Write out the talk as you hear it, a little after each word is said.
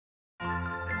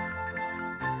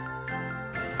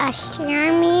A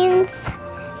share means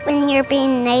when you're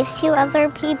being nice to other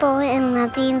people and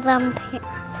letting them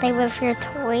play with your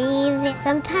toys.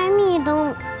 Sometimes you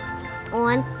don't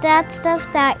want that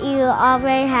stuff that you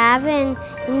already have and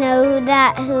you know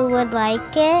that who would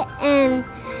like it, and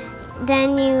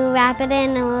then you wrap it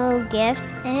in a little gift.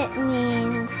 It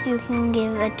means you can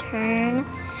give a turn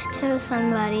to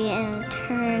somebody and a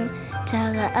turn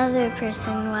to the other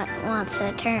person what wants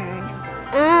a turn.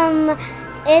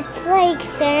 It's like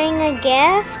sharing a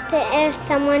gift if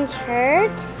someone's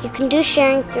hurt. You can do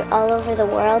sharing through all over the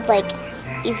world, like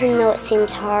even though it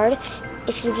seems hard,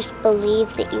 if you just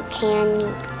believe that you can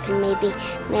maybe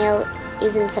mail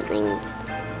even something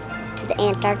to the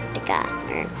Antarctica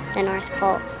or the North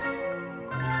Pole.